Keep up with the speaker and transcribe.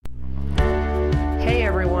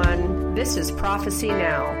This is Prophecy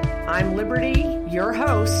Now. I'm Liberty, your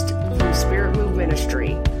host from Spirit Move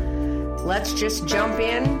Ministry. Let's just jump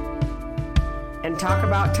in and talk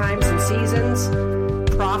about times and seasons,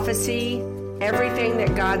 prophecy, everything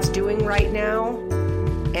that God's doing right now,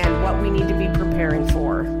 and what we need to be preparing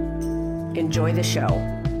for. Enjoy the show.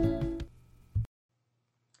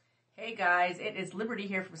 Hey guys, it is Liberty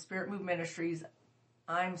here from Spirit Move Ministries.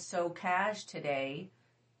 I'm so cash today.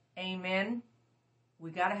 Amen. We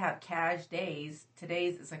got to have cash days.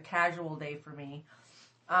 Today's is a casual day for me.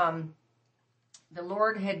 The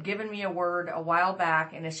Lord had given me a word a while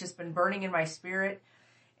back, and it's just been burning in my spirit.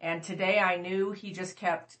 And today I knew He just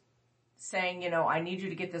kept saying, I need you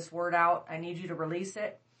to get this word out. I need you to release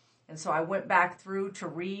it. And so I went back through to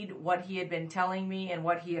read what He had been telling me and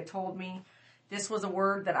what He had told me. This was a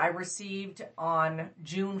word that I received on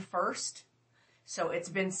June 1st. So it's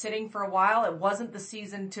been sitting for a while. It wasn't the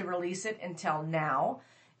season to release it until now.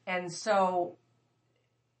 And so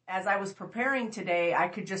as I was preparing today, I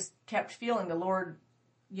could just kept feeling the Lord,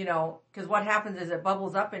 because what happens is it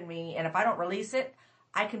bubbles up in me. And if I don't release it,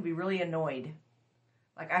 I can be really annoyed.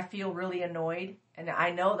 Like I feel really annoyed. And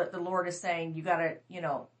I know that the Lord is saying, you got to,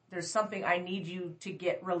 there's something I need you to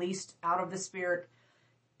get released out of the spirit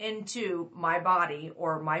into my body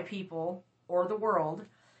or my people or the world.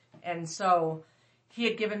 And so He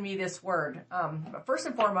had given me this word. But first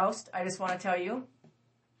and foremost, I just want to tell you,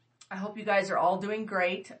 I hope you guys are all doing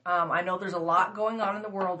great. I know there's a lot going on in the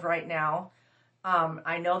world right now.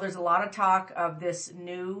 I know there's a lot of talk of this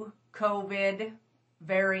new COVID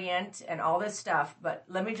variant and all this stuff. But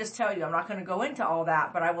let me just tell you, I'm not going to go into all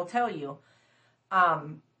that, but I will tell you,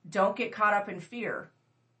 don't get caught up in fear.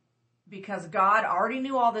 Because God already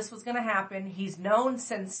knew all this was going to happen. He's known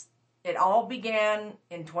since it all began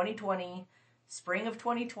in 2020. Spring of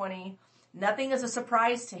 2020, nothing is a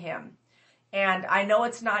surprise to Him. And I know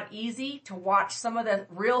it's not easy to watch some of the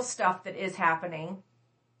real stuff that is happening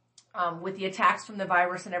with the attacks from the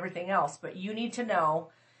virus and everything else. But you need to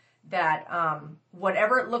know that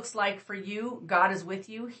whatever it looks like for you, God is with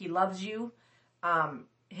you. He loves you.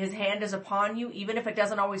 His hand is upon you, even if it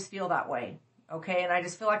doesn't always feel that way. Okay, and I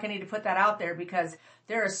just feel like I need to put that out there because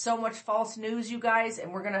there is so much false news, you guys,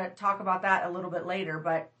 and we're going to talk about that a little bit later.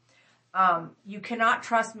 But you cannot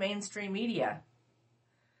trust mainstream media.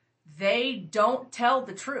 They don't tell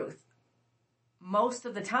the truth most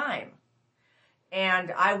of the time.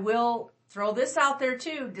 And I will throw this out there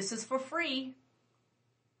too. This is for free.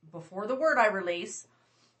 Before the word I release,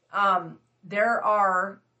 there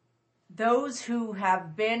are those who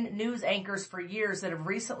have been news anchors for years that have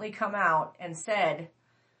recently come out and said,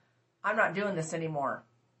 I'm not doing this anymore.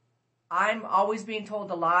 I'm always being told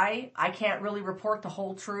to lie. I can't really report the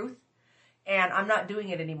whole truth. And I'm not doing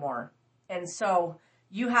it anymore. And so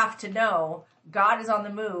you have to know God is on the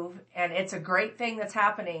move and it's a great thing that's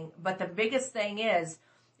happening. But the biggest thing is,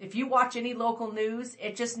 if you watch any local news,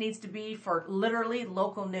 it just needs to be for literally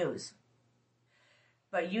local news.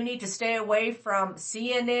 But you need to stay away from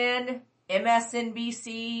CNN,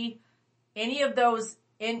 MSNBC, any of those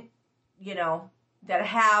that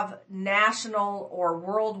have national or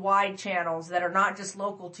worldwide channels that are not just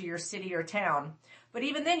local to your city or town. But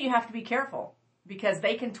even then you have to be careful because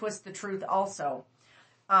they can twist the truth also.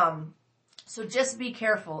 So just be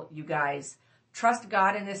careful, you guys. Trust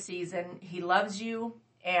God in this season. He loves you.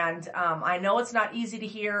 And I know it's not easy to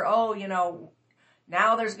hear,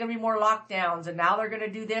 now there's going to be more lockdowns and now they're going to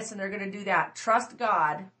do this and they're going to do that. Trust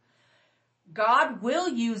God. God will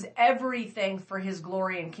use everything for His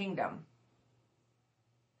glory and kingdom.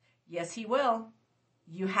 Yes, He will.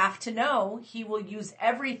 You have to know He will use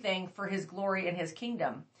everything for His glory and His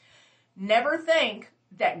kingdom. Never think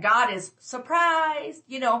that God is surprised.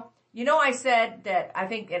 I said that I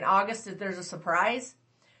think in August that there's a surprise.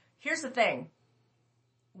 Here's the thing.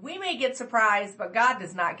 We may get surprised, but God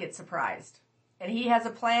does not get surprised. And He has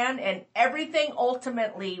a plan, and everything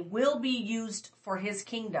ultimately will be used for His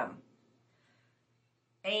kingdom.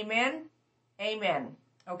 Amen? Amen.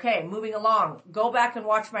 Okay, moving along. Go back and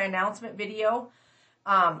watch my announcement video.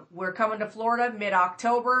 We're coming to Florida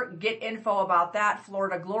mid-October. Get info about that.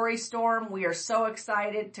 Florida Glory Storm. We are so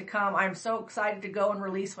excited to come. I'm so excited to go and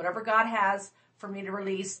release whatever God has for me to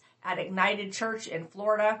release at Ignited Church in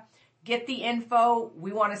Florida. Get the info.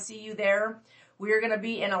 We want to see you there. We are going to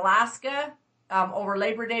be in Alaska over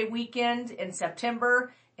Labor Day weekend in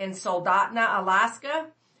September in Soldotna, Alaska.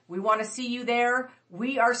 We want to see you there.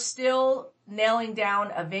 We are still nailing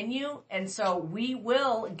down a venue, and so we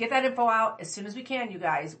will get that info out as soon as we can, you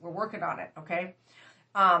guys. We're working on it, okay?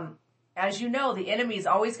 As you know, the enemy's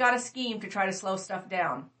always got a scheme to try to slow stuff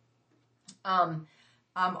down.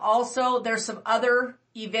 Also, there's some other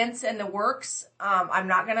events in the works. I'm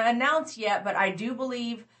not going to announce yet, but I do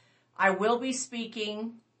believe I will be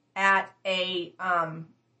speaking at a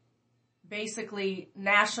basically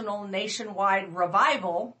nationwide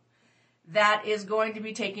revival that is going to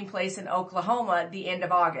be taking place in Oklahoma the end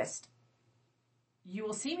of August. You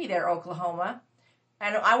will see me there, Oklahoma.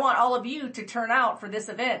 And I want all of you to turn out for this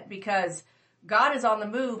event because God is on the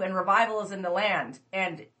move and revival is in the land.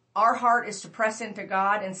 And our heart is to press into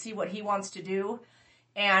God and see what he wants to do.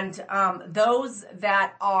 And those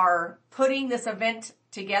that are putting this event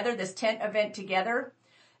together, this tent event together,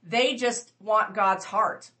 they just want God's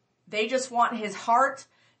heart. They just want his heart.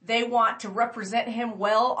 They want to represent him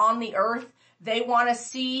well on the earth. They want to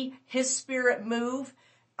see his spirit move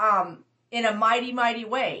in a mighty, mighty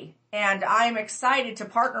way. And I'm excited to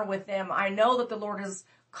partner with them. I know that the Lord is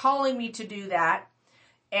calling me to do that.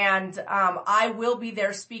 And I will be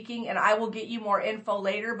there speaking, and I will get you more info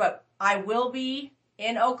later. But I will be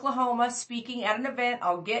in Oklahoma speaking at an event.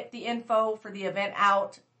 I'll get the info for the event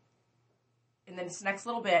out in this next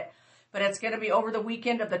little bit. But it's going to be over the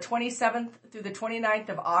weekend of the 27th through the 29th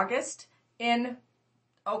of August in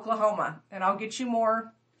Oklahoma. And I'll get you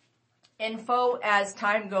more info as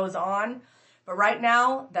time goes on. But right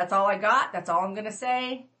now, that's all I got. That's all I'm going to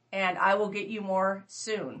say. And I will get you more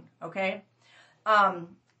soon. Okay?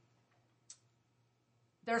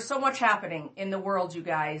 There's so much happening in the world, you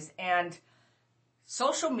guys. And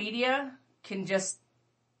social media can just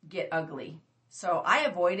get ugly. So I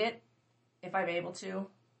avoid it if I'm able to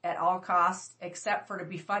at all costs, except for to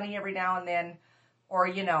be funny every now and then,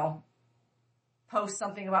 or, post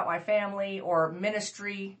something about my family or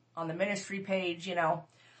ministry on the ministry page,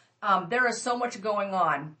 There is so much going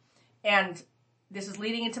on. And this is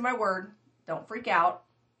leading into my word. Don't freak out.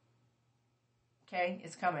 Okay,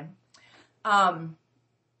 it's coming.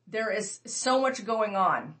 There is so much going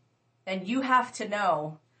on. And you have to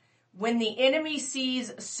know, when the enemy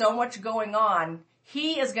sees so much going on,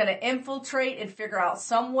 he is going to infiltrate and figure out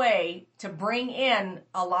some way to bring in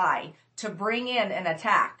a lie, to bring in an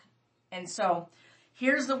attack. And so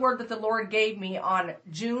here's the word that the Lord gave me on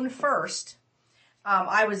June 1st.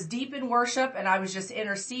 I was deep in worship and I was just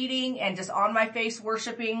interceding and just on my face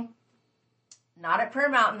worshiping. Not at Prayer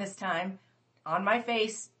Mountain this time. On my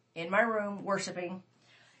face, in my room, worshiping.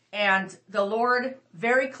 And the Lord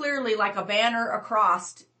very clearly, like a banner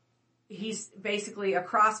across, he's basically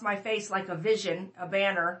across my face like a vision, a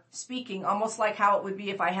banner, speaking, almost like how it would be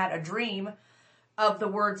if I had a dream of the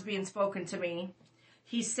words being spoken to me.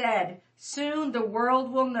 He said, "Soon the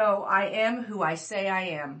world will know I am who I say I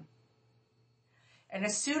am." And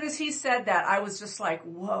as soon as he said that, I was just like,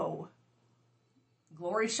 whoa.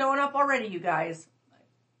 Glory showing up already, you guys.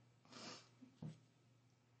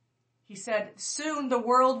 He said, "Soon the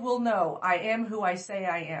world will know I am who I say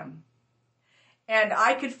I am." And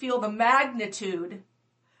I could feel the magnitude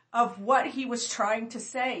of what he was trying to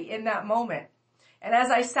say in that moment. And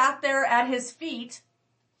as I sat there at his feet,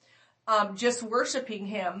 just worshiping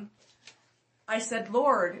him, I said,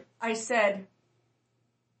 "Lord," I said,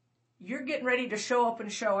 "you're getting ready to show up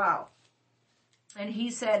and show out." And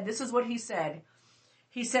he said, this is what he said.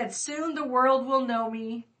 He said, "Soon the world will know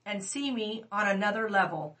me and see me on another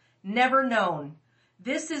level, never known.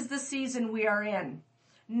 This is the season we are in.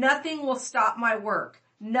 Nothing will stop my work.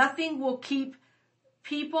 Nothing will keep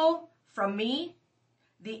people from me.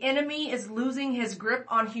 The enemy is losing his grip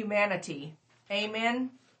on humanity."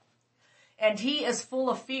 Amen. And he is full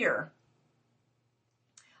of fear.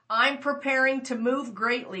 "I'm preparing to move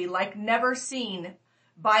greatly like never seen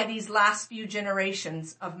by these last few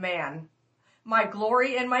generations of man. My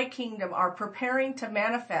glory and my kingdom are preparing to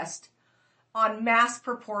manifest on mass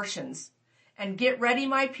proportions. And get ready,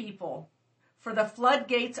 my people, for the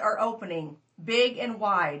floodgates are opening big and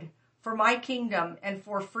wide for my kingdom and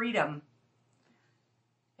for freedom."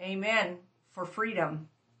 Amen. For freedom.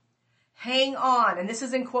 Hang on. And this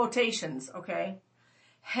is in quotations, okay?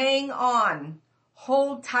 Hang on.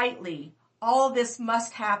 Hold tightly. All this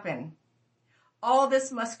must happen. All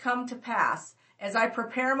this must come to pass as I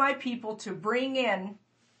prepare my people to bring in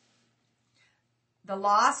the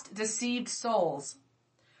lost, deceived souls.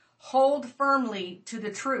 Hold firmly to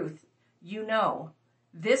the truth. You know,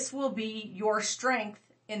 this will be your strength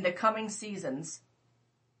in the coming seasons.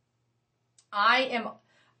 I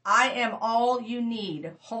am all you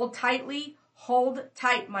need. Hold tightly, hold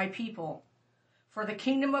tight, my people, for the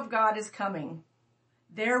kingdom of God is coming.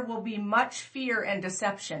 There will be much fear and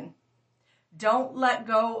deception. Don't let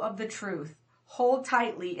go of the truth. Hold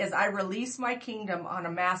tightly as I release my kingdom on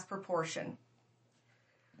a mass proportion.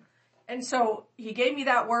 And so he gave me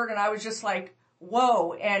that word and I was just like,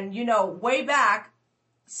 whoa. And way back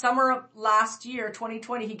summer of last year,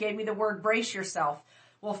 2020, he gave me the word brace yourself.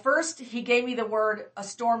 Well, first he gave me the word a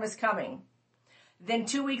storm is coming. Then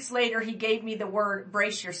 2 weeks later, he gave me the word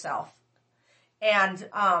brace yourself. And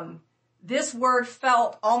this word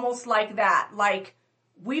felt almost like that. Like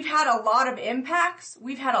we've had a lot of impacts.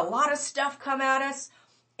 We've had a lot of stuff come at us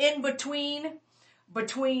in between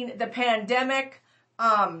the pandemic,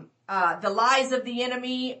 the lies of the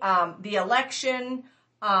enemy, the election,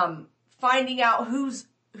 finding out who's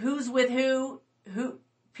with who,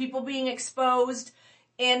 people being exposed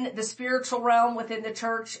in the spiritual realm within the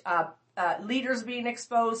church, leaders being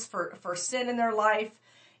exposed for sin in their life,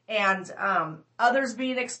 and others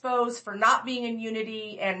being exposed for not being in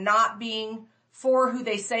unity and not being for who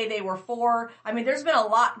they say they were for. I mean, there's been a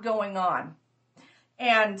lot going on.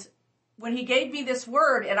 And when he gave me this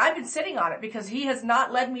word, and I've been sitting on it because he has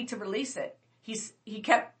not led me to release it. He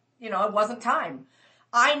kept, it wasn't time.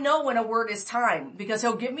 I know when a word is time because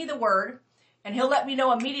he'll give me the word and he'll let me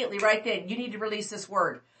know immediately right then, you need to release this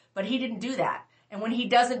word. But he didn't do that. And when he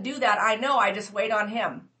doesn't do that, I know I just wait on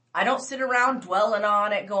him. I don't sit around dwelling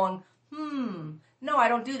on it going, no, I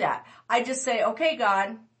don't do that. I just say, okay,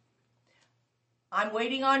 God, I'm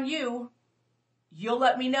waiting on you. You'll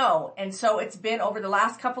let me know. And so it's been over the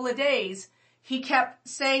last couple of days, he kept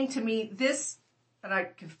saying to me this, and I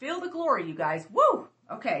can feel the glory, you guys. Woo!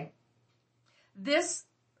 Okay. This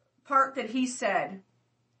part that he said,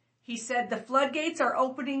 the floodgates are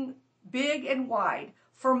opening big and wide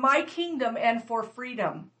for my kingdom and for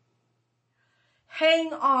freedom.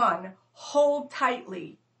 Hang on, hold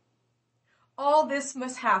tightly. All this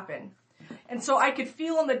must happen. And so I could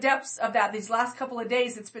feel in the depths of that these last couple of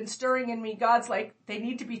days, it's been stirring in me. God's like, they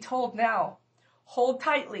need to be told now. Hold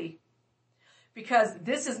tightly. Because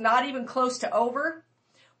this is not even close to over.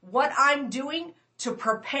 What I'm doing to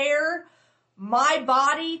prepare my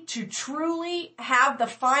body to truly have the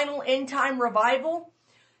final end time revival,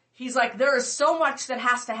 he's like, there is so much that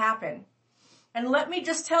has to happen. And let me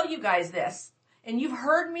just tell you guys this, and you've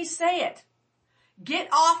heard me say it. Get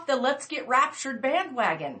off the let's get raptured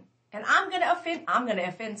bandwagon. And I'm going to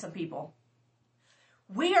offend some people.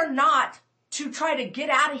 We are not to try to get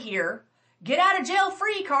out of here, get out of jail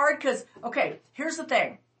free card, because, okay, here's the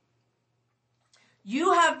thing.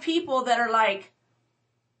 You have people that are like,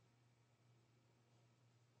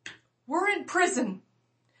 we're in prison.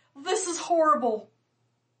 This is horrible.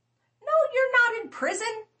 No, you're not in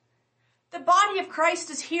prison. The body of Christ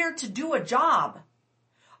is here to do a job.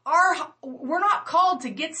 We're not called to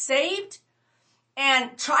get saved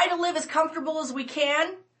and try to live as comfortable as we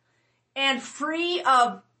can and free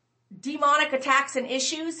of demonic attacks and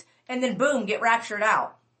issues, and then boom, get raptured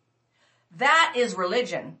out. That is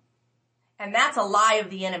religion. And that's a lie of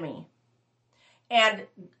the enemy. And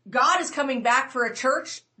God is coming back for a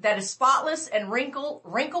church that is spotless and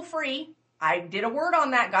wrinkle-free. I did a word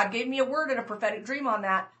on that. God gave me a word and a prophetic dream on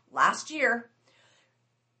that last year.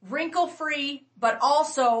 Wrinkle-free, but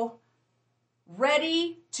also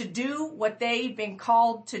ready to do what they've been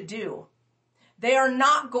called to do. They are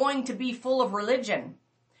not going to be full of religion,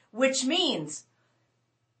 which means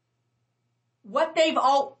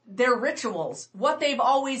their rituals, what they've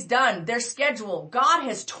always done, their schedule, God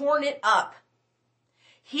has torn it up.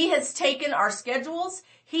 He has taken our schedules,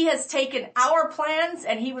 he has taken our plans,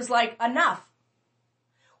 and he was like, enough.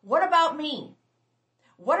 What about me?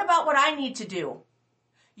 What about what I need to do?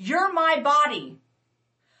 You're my body.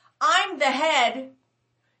 I'm the head.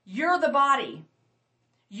 You're the body.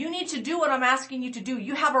 You need to do what I'm asking you to do.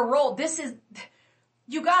 You have a role.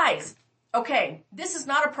 You guys, okay, this is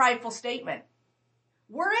not a prideful statement.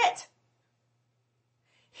 We're it.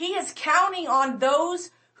 He is counting on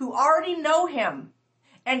those who already know him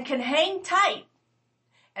and can hang tight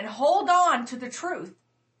and hold on to the truth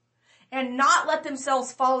and not let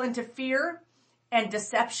themselves fall into fear and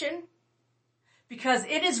deception. Because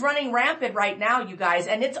it is running rampant right now, you guys,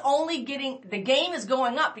 and it's only the game is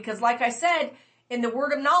going up because like I said, in the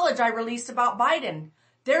word of knowledge I released about Biden,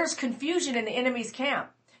 there's confusion in the enemy's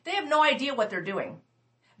camp. They have no idea what they're doing.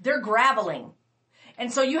 They're graveling.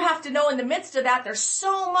 And so you have to know in the midst of that, there's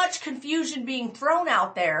so much confusion being thrown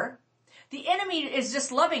out there. The enemy is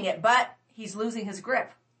just loving it, but he's losing his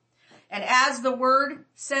grip. And as the word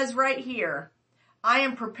says right here, I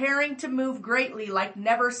am preparing to move greatly like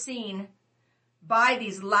never seen by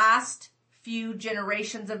these last few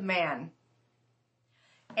generations of man.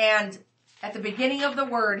 And at the beginning of the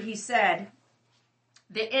word, he said,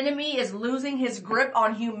 the enemy is losing his grip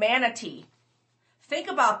on humanity. Think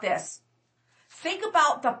about this. Think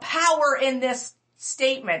about the power in this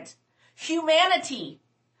statement. Humanity.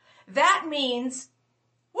 That means,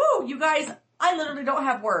 woo, you guys, I literally don't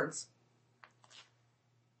have words.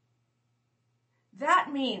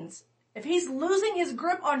 that means, if he's losing his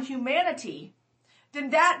grip on humanity, then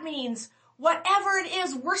that means whatever it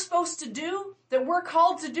is we're supposed to do, that we're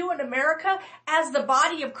called to do in America as the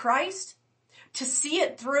body of Christ, to see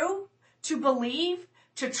it through, to believe,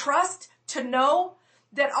 to trust, to know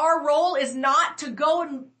that our role is not to go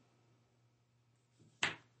and,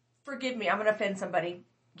 forgive me, I'm going to offend somebody.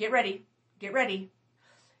 Get ready.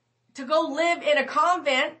 To go live in a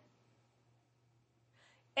convent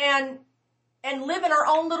and live in our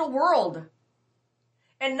own little world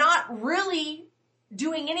and not really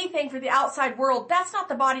doing anything for the outside world. That's not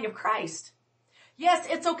the body of Christ. Yes,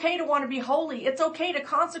 it's okay to want to be holy. It's okay to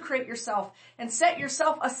consecrate yourself and set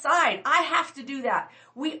yourself aside. I have to do that.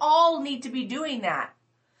 We all need to be doing that.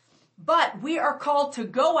 But we are called to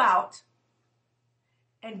go out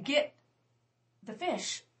and get the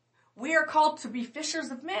fish. We are called to be fishers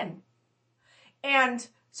of men. And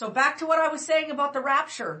so back to what I was saying about the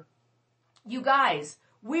rapture. You guys,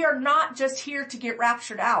 we are not just here to get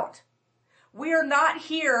raptured out. We are not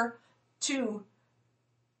here to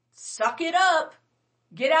suck it up,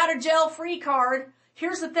 get out of jail free card.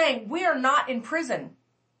 Here's the thing. We are not in prison.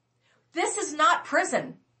 This is not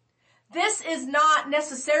prison. This is not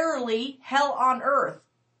necessarily hell on earth.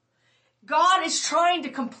 God is trying to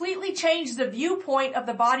completely change the viewpoint of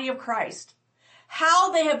the body of Christ.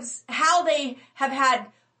 How they have had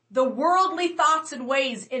the worldly thoughts and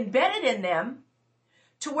ways embedded in them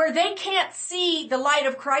to where they can't see the light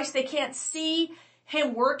of Christ. They can't see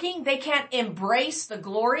him working. They can't embrace the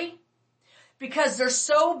glory because they're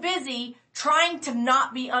so busy trying to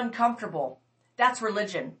not be uncomfortable. That's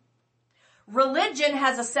religion. Religion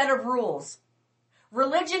has a set of rules.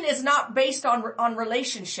 Religion is not based on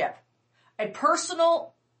relationship, a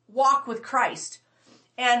personal walk with Christ.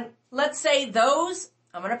 And let's say those,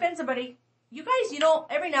 I'm going to offend somebody. You guys,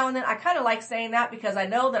 every now and then I kind of like saying that because I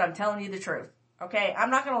know that I'm telling you the truth. Okay, I'm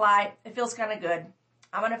not going to lie. It feels kind of good.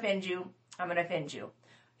 I'm going to offend you.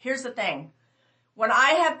 Here's the thing. When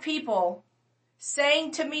I have people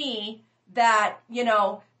saying to me that,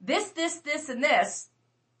 this, and this,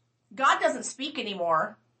 God doesn't speak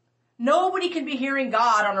anymore. Nobody can be hearing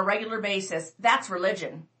God on a regular basis. That's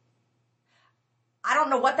religion. I don't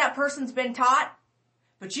know what that person's been taught,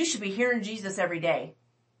 but you should be hearing Jesus every day.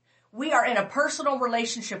 We are in a personal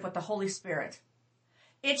relationship with the Holy Spirit.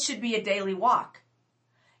 It should be a daily walk.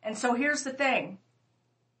 And so here's the thing.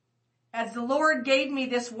 As the Lord gave me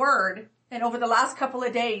this word, and over the last couple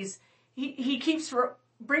of days, he keeps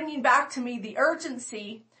bringing back to me the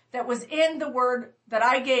urgency that was in the word that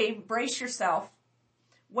I gave, brace yourself,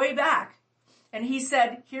 way back. And he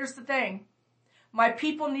said, here's the thing. My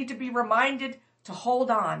people need to be reminded to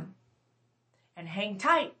hold on and hang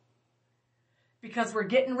tight. Because we're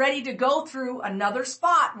getting ready to go through another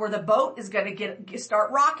spot where the boat is going to start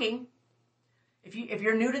rocking. If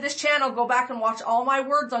you're new to this channel, go back and watch all my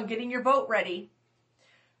words on getting your boat ready.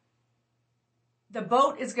 The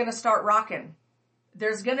boat is going to start rocking.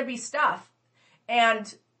 There's going to be stuff.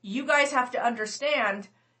 And you guys have to understand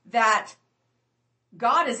that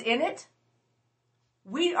God is in it.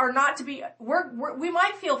 We are not to be, we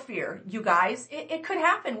might feel fear, you guys. It could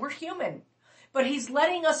happen. We're human. But he's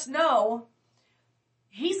letting us know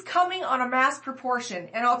he's coming on a mass proportion.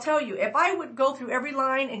 And I'll tell you, if I would go through every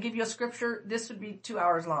line and give you a scripture, this would be 2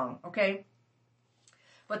 hours long, okay?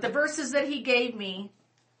 But the verses that he gave me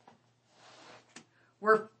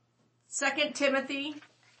were 2 Timothy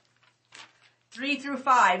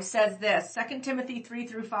 3-5 says this, 2 Timothy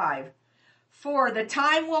 3-5. For the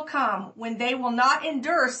time will come when they will not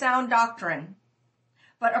endure sound doctrine,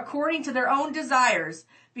 but according to their own desires,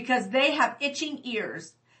 because they have itching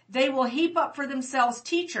ears. They will heap up for themselves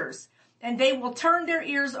teachers, and they will turn their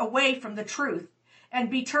ears away from the truth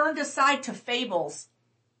and be turned aside to fables.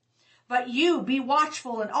 But you be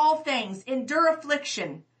watchful in all things, endure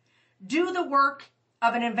affliction, do the work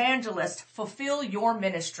of an evangelist, fulfill your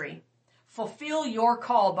ministry, fulfill your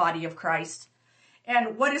call, body of Christ.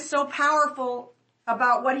 And what is so powerful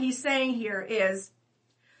about what he's saying here is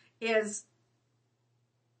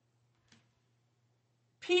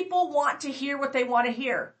people want to hear what they want to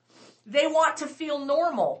hear. They want to feel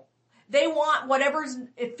normal. They want whatever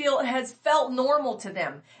has felt normal to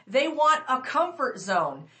them. They want a comfort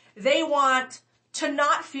zone. They want to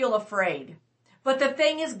not feel afraid. But the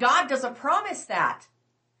thing is, God doesn't promise that.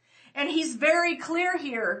 And he's very clear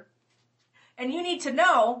here. And you need to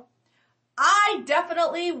know, I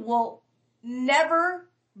definitely will never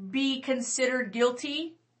be considered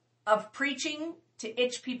guilty of preaching to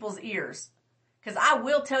itch people's ears. Because I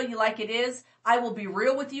will tell you like it is. I will be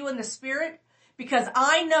real with you in the spirit. Because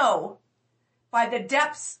I know by the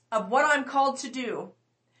depths of what I'm called to do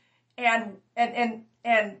and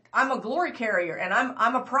I'm a glory carrier, and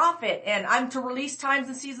I'm a prophet, and I'm to release times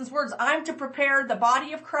and seasons words. I'm to prepare the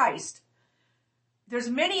body of Christ. There's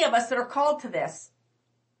many of us that are called to this,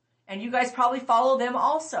 and you guys probably follow them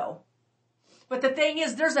also. But the thing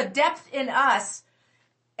is, there's a depth in us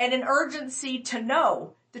and an urgency to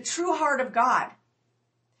know the true heart of God.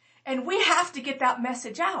 And we have to get that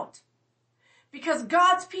message out, because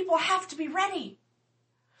God's people have to be ready.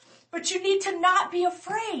 But you need to not be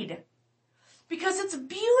afraid, because it's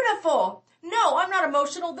beautiful. No, I'm not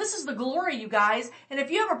emotional. This is the glory, you guys. And if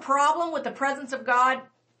you have a problem with the presence of God,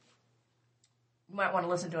 you might want to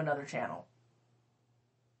listen to another channel,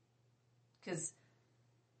 because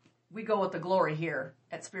we go with the glory here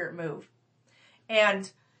at Spirit Move. And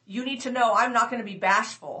you need to know I'm not going to be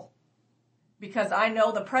bashful, because I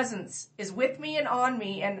know the presence is with me and on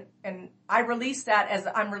me, and I release that as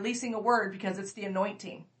I'm releasing a word, because it's the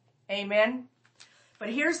anointing. Amen. But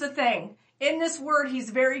here's the thing. In this word, he's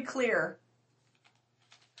very clear.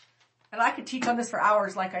 And I could teach on this for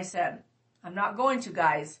hours, like I said. I'm not going to,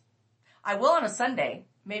 guys. I will on a Sunday,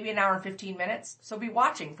 maybe an hour and 15 minutes. So be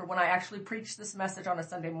watching for when I actually preach this message on a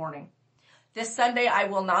Sunday morning. This Sunday, I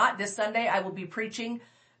will not. This Sunday, I will be preaching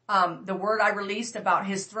the word I released about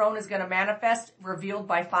his throne is going to manifest, revealed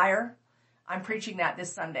by fire. I'm preaching that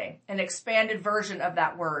this Sunday, an expanded version of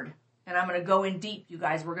that word. And I'm going to go in deep, you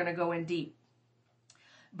guys. We're going to go in deep.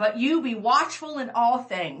 But you be watchful in all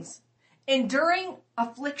things, enduring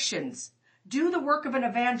afflictions. Do the work of an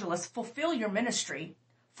evangelist. Fulfill your ministry.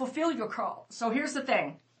 Fulfill your call. So here's the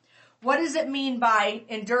thing. What does it mean by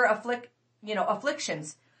endure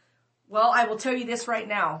afflictions? Well, I will tell you this right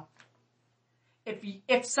now.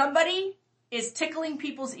 If somebody is tickling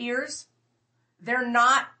people's ears,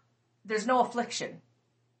 there's no affliction.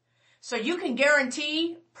 So you can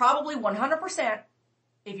guarantee probably 100%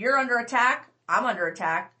 if you're under attack, I'm under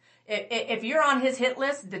attack. If you're on his hit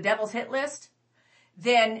list, the devil's hit list,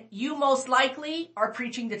 then you most likely are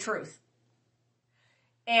preaching the truth.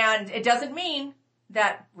 And it doesn't mean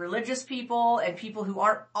that religious people and people who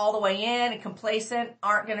aren't all the way in and complacent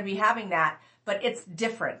aren't going to be having that, but it's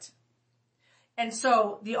different. And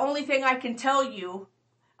so the only thing I can tell you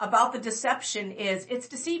about the deception is it's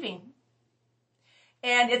deceiving.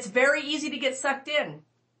 And it's very easy to get sucked in.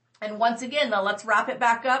 And once again, now let's wrap it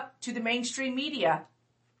back up to the mainstream media.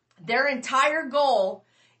 Their entire goal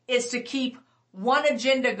is to keep one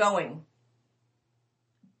agenda going.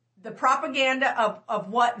 The propaganda of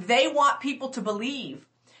what they want people to believe.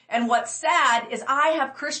 And what's sad is I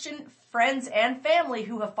have Christian friends and family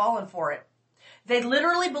who have fallen for it. They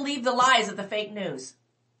literally believe the lies of the fake news.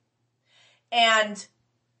 And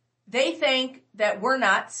they think that we're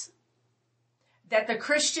nuts, that the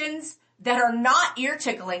Christians that are not ear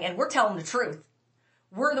tickling, and we're telling the truth.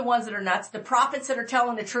 We're the ones that are nuts. The prophets that are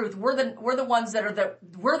telling the truth, we're the ones that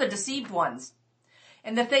we're the deceived ones.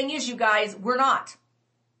 And the thing is, you guys, we're not.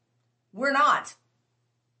 We're not.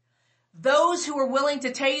 Those who are willing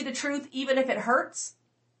to tell you the truth, even if it hurts,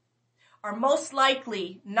 are most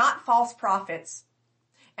likely not false prophets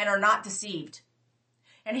and are not deceived.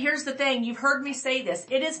 And here's the thing. You've heard me say this.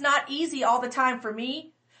 It is not easy all the time for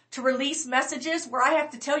me to release messages where I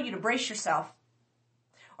have to tell you to brace yourself,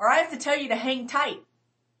 or I have to tell you to hang tight.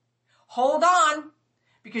 Hold on,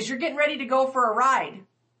 because you're getting ready to go for a ride.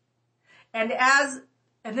 And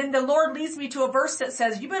then the Lord leads me to a verse that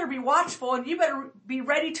says, you better be watchful and you better be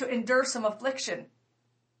ready to endure some affliction,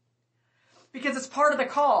 because it's part of the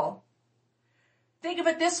call. Think of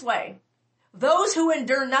it this way. Those who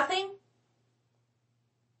endure nothing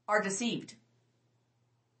are deceived.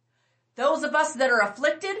 Those of us that are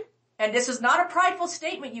afflicted, and this is not a prideful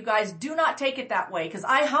statement, you guys, do not take it that way, because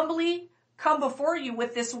I humbly come before you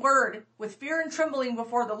with this word, with fear and trembling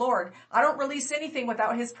before the Lord. I don't release anything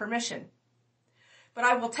without his permission. But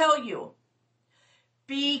I will tell you,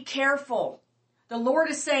 be careful. The Lord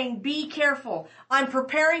is saying, be careful. I'm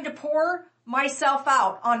preparing to pour myself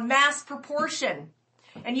out on mass proportion.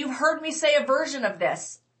 And you've heard me say a version of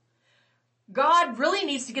this. God really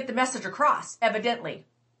needs to get the message across, evidently.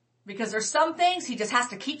 Because there's some things he just has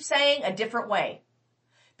to keep saying a different way.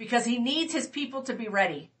 Because he needs his people to be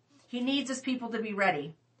ready. He needs his people to be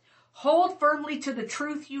ready. Hold firmly to the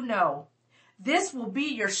truth you know. This will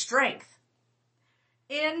be your strength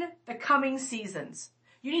in the coming seasons.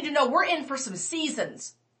 You need to know we're in for some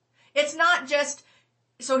seasons. It's not just,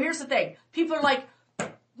 so here's the thing. People are like,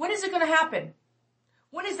 when is it going to happen?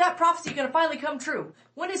 When is that prophecy going to finally come true?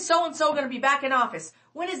 When is so-and-so going to be back in office?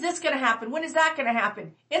 When is this going to happen? When is that going to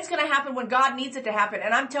happen? It's going to happen when God needs it to happen.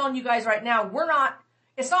 And I'm telling you guys right now,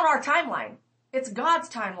 it's not our timeline. It's God's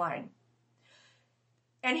timeline.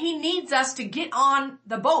 And he needs us to get on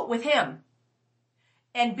the boat with him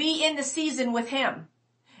and be in the season with him.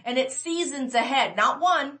 And it's seasons ahead,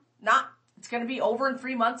 it's going to be over in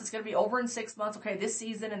 3 months. It's going to be over in 6 months. Okay, this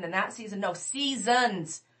season and then that season. No,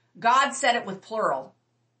 seasons. God said it with plural.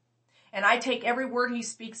 And I take every word he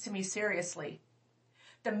speaks to me seriously.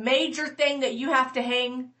 The major thing that you have to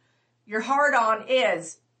hang your heart on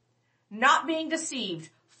is not being deceived,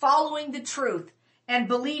 following the truth, and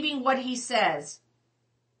believing what he says.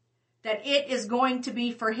 That it is going to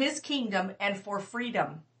be for his kingdom and for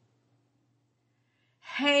freedom.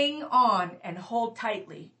 Hang on and hold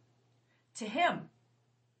tightly to him.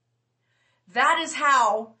 That is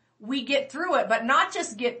how we get through it, but not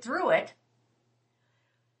just get through it,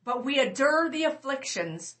 but we endure the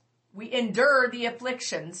afflictions.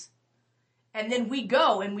 And then we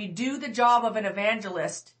go and we do the job of an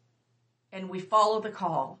evangelist and we follow the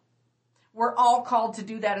call. We're all called to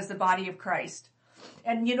do that as the body of Christ.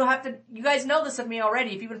 And you guys know this of me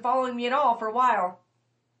already. If you've been following me at all for a while,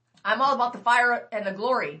 I'm all about the fire and the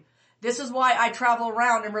glory. This is why I travel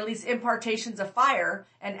around and release impartations of fire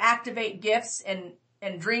and activate gifts and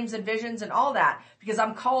dreams and visions and all that, because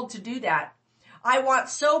I'm called to do that. I want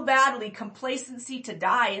so badly complacency to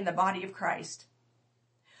die in the body of Christ,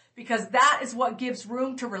 because that is what gives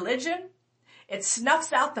room to religion. It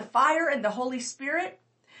snuffs out the fire and the Holy Spirit,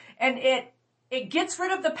 and it gets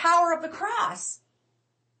rid of the power of the cross.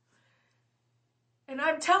 And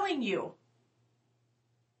I'm telling you,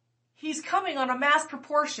 he's coming on a mass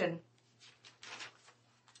proportion.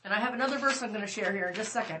 And I have another verse I'm going to share here in just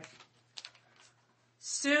a second.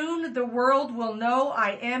 Soon the world will know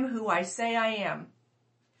I am who I say I am.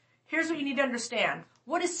 Here's what you need to understand.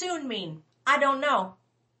 What does soon mean? I don't know.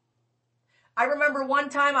 I remember one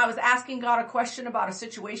time I was asking God a question about a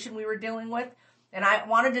situation we were dealing with, and I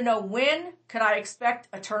wanted to know, when could I expect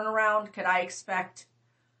a turnaround? Could I expect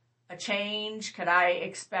a change? Could I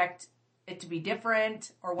expect it to be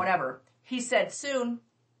different or whatever? He said, soon.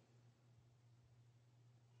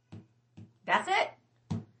 That's it.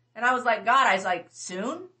 And I was like, God,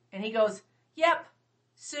 soon? And he goes, yep,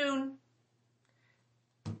 soon.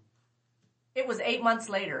 It was 8 months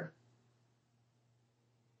later.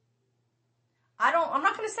 I'm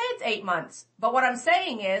not going to say it's 8 months, but what I'm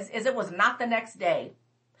saying is it was not the next day.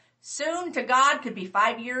 Soon to God could be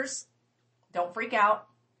 5 years. Don't freak out.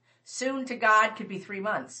 Soon to God could be 3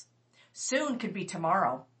 months. Soon could be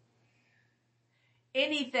tomorrow.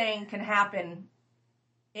 Anything can happen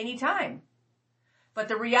anytime. But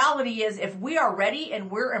the reality is, if we are ready and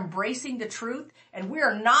we're embracing the truth and we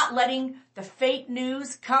are not letting the fake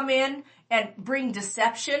news come in and bring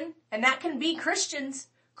deception, and that can be Christians.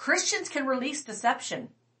 Christians can release deception.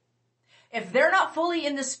 If they're not fully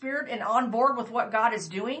in the Spirit and on board with what God is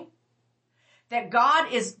doing, that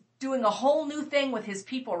God is doing a whole new thing with his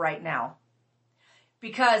people right now.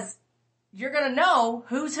 Because you're going to know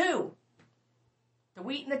who's who. The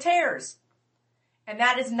wheat and the tares. And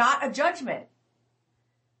that is not a judgment.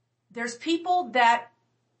 There's people that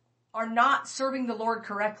are not serving the Lord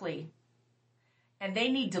correctly, and they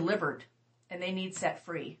need delivered, and they need set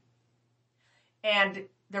free. And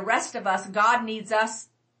the rest of us, God needs us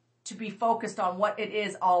to be focused on what it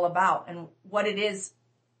is all about and what it is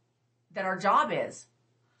that our job is.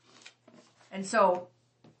 And so,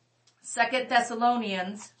 2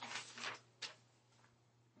 Thessalonians,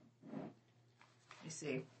 let me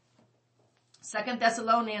see, 2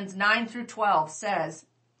 Thessalonians 9 through 12 says,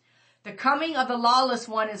 the coming of the lawless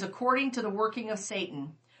one is according to the working of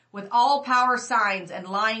Satan, with all power, signs, and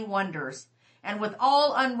lying wonders, and with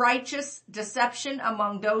all unrighteous deception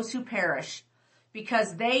among those who perish,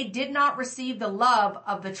 because they did not receive the love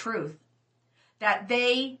of the truth, that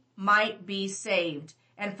they might be saved.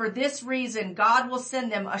 And for this reason, God will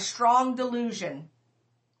send them a strong delusion,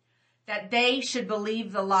 that they should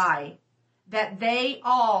believe the lie, that they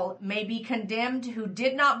all may be condemned who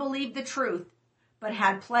did not believe the truth, but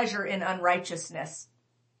had pleasure in unrighteousness.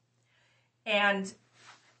 And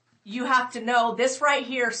you have to know, this right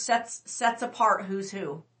here sets apart who's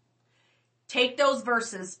who. Take those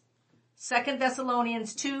verses, 2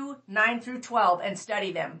 Thessalonians 2, 9 through 12, and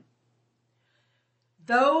study them.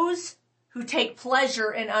 Those who take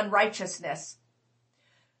pleasure in unrighteousness.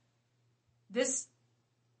 This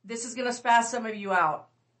is going to spaz some of you out.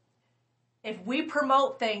 If we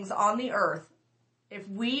promote things on the earth, if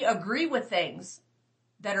we agree with things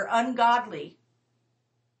that are ungodly,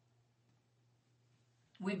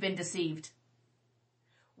 we've been deceived.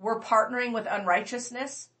 We're partnering with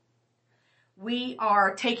unrighteousness. We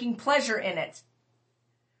are taking pleasure in it.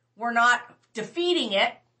 We're not defeating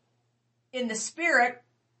it in the Spirit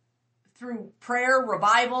through prayer,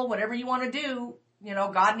 revival, whatever you want to do.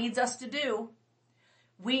 God needs us to do,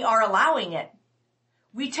 we are allowing it.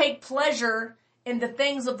 We take pleasure in the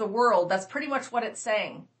things of the world. That's pretty much what it's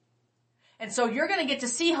saying. And so you're going to get to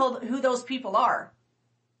see who those people are.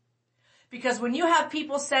 Because when you have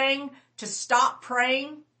people saying to stop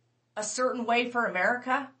praying a certain way for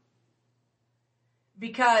America,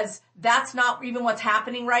 because that's not even what's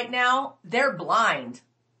happening right now, they're blind.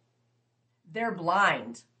 They're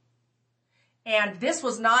blind. And this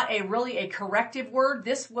was not really a corrective word.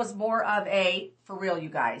 This was more of for real, you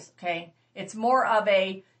guys, okay? It's more of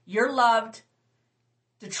you're loved.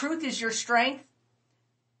 The truth is your strength.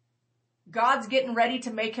 God's getting ready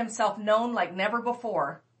to make himself known like never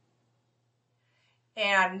before.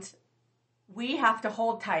 And we have to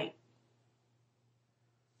hold tight.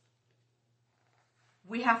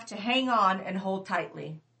 We have to hang on and hold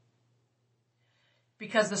tightly.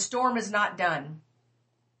 Because the storm is not done.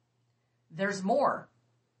 There's more.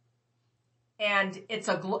 And it's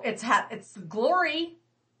glory.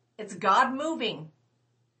 It's God moving.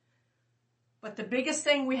 But the biggest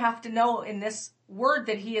thing we have to know in this word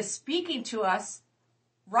that he is speaking to us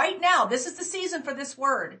right now, this is the season for this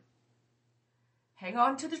word. Hang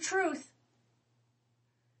on to the truth.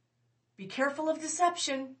 Be careful of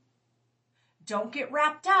deception. Don't get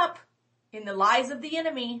wrapped up in the lies of the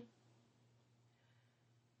enemy.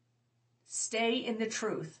 Stay in the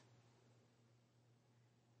truth.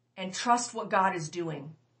 And trust what God is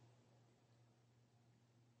doing.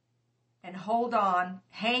 And hold on,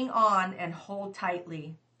 hang on, and hold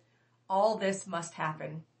tightly. All this must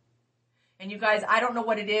happen. And you guys, I don't know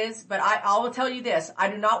what it is, but I will tell you this.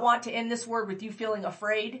 I do not want to end this word with you feeling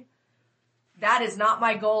afraid. That is not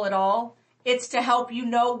my goal at all. It's to help you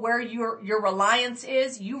know where your reliance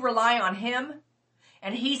is. You rely on him.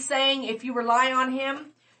 And he's saying if you rely on him,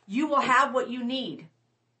 you will have what you need.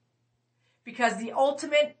 Because the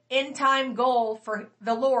ultimate end time goal for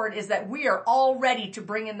the Lord is that we are all ready to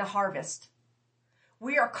bring in the harvest.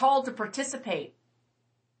 We are called to participate.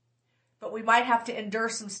 But we might have to endure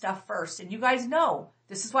some stuff first. And you guys know,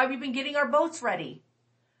 this is why we've been getting our boats ready.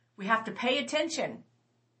 We have to pay attention.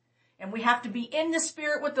 And we have to be in the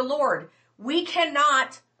spirit with the Lord. We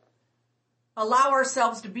cannot allow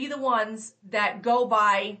ourselves to be the ones that go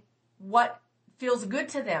by what feels good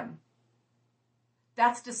to them.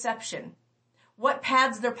 That's deception. What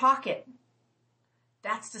pads their pocket?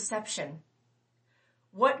 That's deception.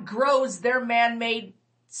 What grows their man-made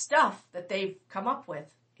stuff that they've come up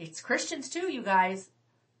with? It's Christians too, you guys.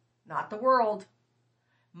 Not the world.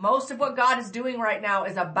 Most of what God is doing right now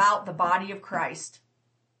is about the body of Christ.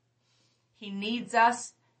 He needs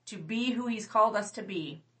us to be who he's called us to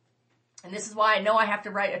be. And this is why I know I have to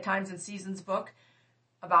write a Times and Seasons book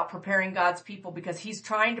about preparing God's people, because he's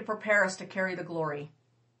trying to prepare us to carry the glory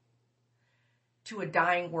to a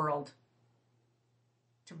dying world,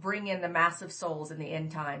 to bring in the massive souls in the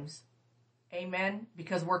end times. Amen?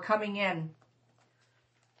 Because we're coming in.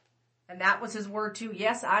 And that was his word too.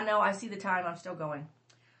 Yes, I know. I see the time. I'm still going.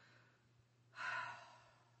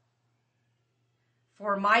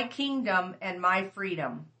 For my kingdom and my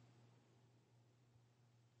freedom.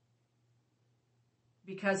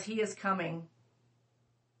 Because he is coming.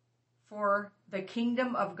 For the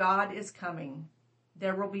kingdom of God is coming.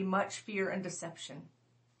 There will be much fear and deception.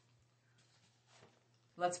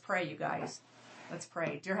 Let's pray, you guys. Let's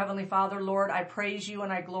pray. Dear Heavenly Father, Lord, I praise you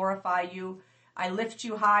and I glorify you. I lift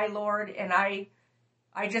you high, Lord, and I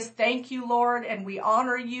just thank you, Lord, and we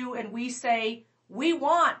honor you, and we say we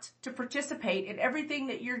want to participate in everything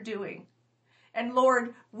that you're doing. And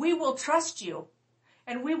Lord, we will trust you,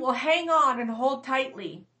 and we will hang on and hold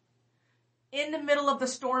tightly in the middle of the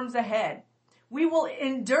storms ahead. We will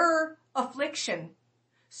endure affliction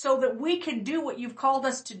so that we can do what you've called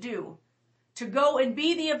us to do, to go and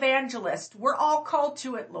be the evangelist. We're all called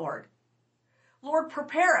to it, Lord. Lord,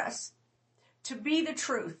 prepare us to be the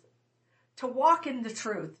truth, to walk in the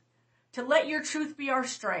truth, to let your truth be our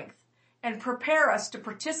strength, and prepare us to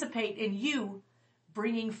participate in you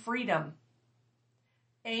bringing freedom.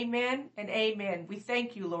 Amen and amen. We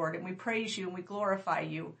thank you, Lord, and we praise you and we glorify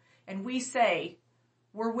you. And we say,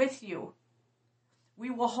 we're with you.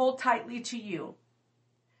 We will hold tightly to you.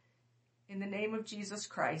 In the name of Jesus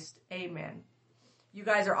Christ, amen. You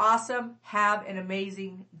guys are awesome. Have an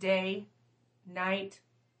amazing day, night,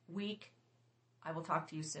 week. I will talk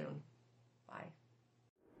to you soon.